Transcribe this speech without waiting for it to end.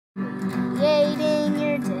creating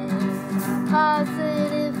your day in a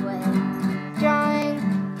positive way. Drawing,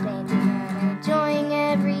 painting, and enjoying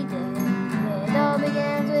every day. It all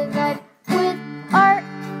begins with life, with art.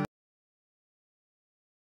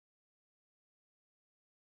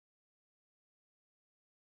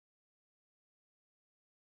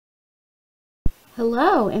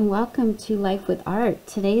 Hello and welcome to Life with Art.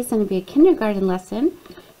 Today is going to be a kindergarten lesson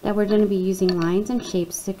that we're going to be using lines and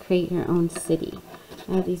shapes to create your own city.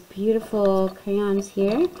 I have these beautiful crayons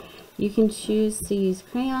here. You can choose to use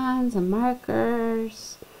crayons and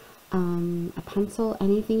markers, a pencil,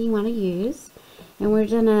 anything you want to use. And we're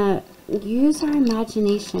going to use our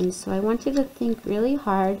imagination. So I want you to think really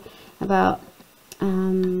hard about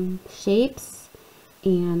shapes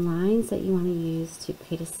and lines that you want to use to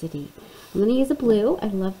create a city. I'm going to use a blue. I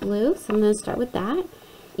love blue, so I'm going to start with that.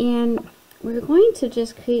 And we're going to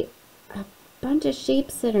just create a bunch of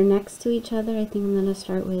shapes that are next to each other. I think I'm going to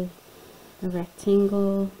start with a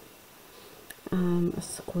rectangle, a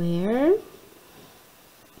square.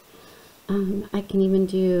 I can even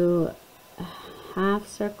do a half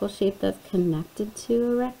circle shape that's connected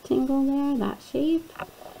to a rectangle there, that shape.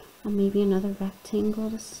 Or maybe another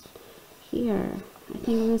rectangle here. I think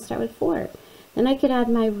I'm going to start with 4. Then I could add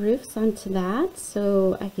my roofs onto that,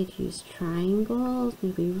 so I could use triangles,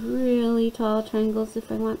 maybe really tall triangles if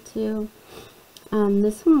I want to.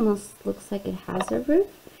 This one almost looks like it has a roof,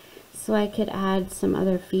 so I could add some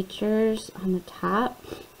other features on the top.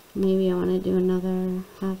 Maybe I want to do another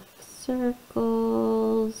half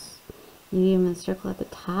circles, maybe I'm going to circle at the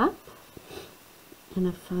top, and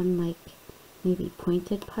a fun, like, maybe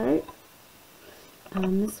pointed part.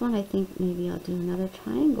 This one I think maybe I'll do another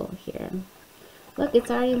triangle here. Look,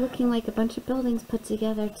 it's already looking like a bunch of buildings put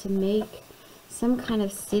together to make some kind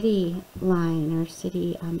of city line or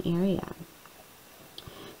city area.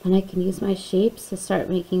 Then I can use my shapes to start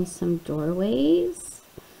making some doorways,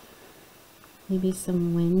 maybe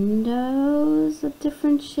some windows of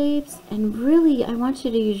different shapes. And really, I want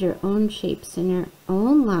you to use your own shapes and your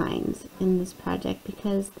own lines in this project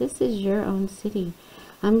because this is your own city.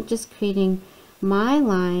 I'm just creating my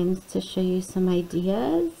lines to show you some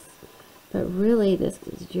ideas, but really this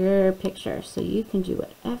is your picture, so you can do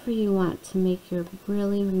whatever you want to make your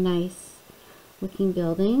really nice looking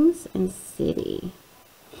buildings and city.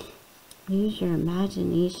 Use your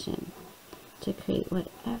imagination to create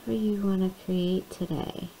whatever you want to create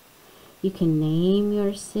today. You can name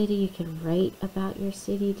your city, you can write about your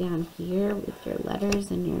city down here with your letters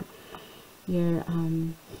and your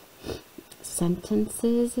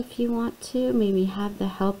sentences if you want to. Maybe have the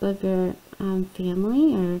help of your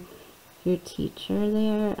family or your teacher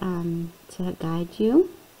there to guide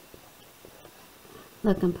you.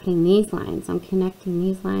 Look, I'm putting these lines, I'm connecting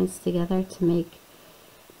these lines together to make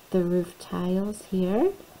the roof tiles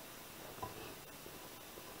here.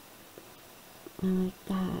 I like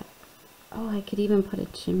that. Oh, I could even put a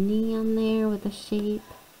chimney on there with a shape,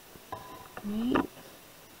 right?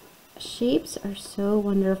 Shapes are so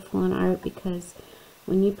wonderful in art because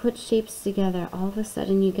when you put shapes together, all of a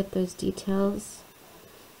sudden you get those details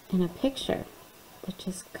in a picture that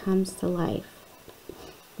just comes to life,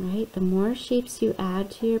 right? The more shapes you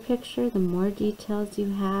add to your picture, the more details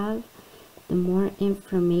you have, the more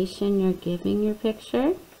information you're giving your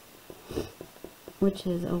picture, which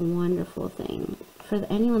is a wonderful thing. For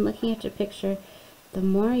anyone looking at your picture, the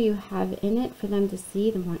more you have in it for them to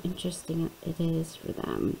see, the more interesting it is for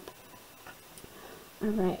them.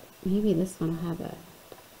 Alright, maybe this one will have a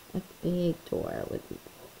big door with,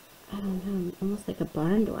 I don't know, almost like a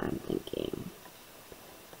barn door, I'm thinking.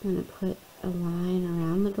 I'm going to put a line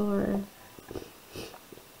around the door.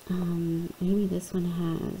 Maybe this one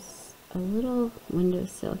has a little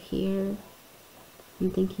windowsill here.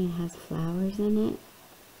 I'm thinking it has flowers in it.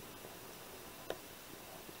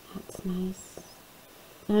 That's nice.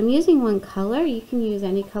 And I'm using one color. You can use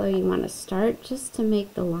any color you want to start just to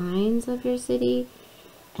make the lines of your city.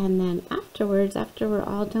 And then afterwards, after we're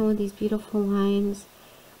all done with these beautiful lines,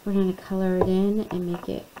 we're going to color it in and make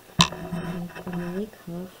it like a really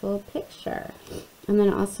colorful picture. And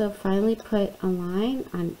then also finally put a line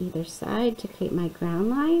on either side to create my ground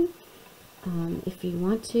line. If you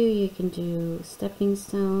want to, you can do stepping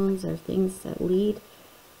stones or things that lead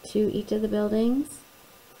to each of the buildings.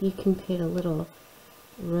 You can create a little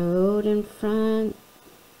road in front.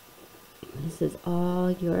 This is all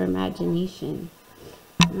your imagination.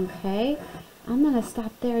 Okay, I'm going to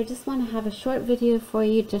stop there. I just want to have a short video for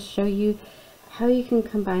you to show you how you can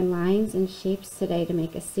combine lines and shapes today to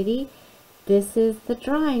make a city. This is the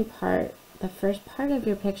drawing part, the first part of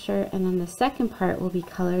your picture, and then the second part will be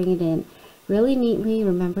coloring it in really neatly.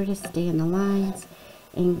 Remember to stay in the lines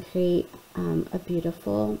and create a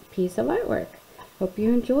beautiful piece of artwork. Hope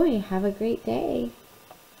you enjoy. Have a great day.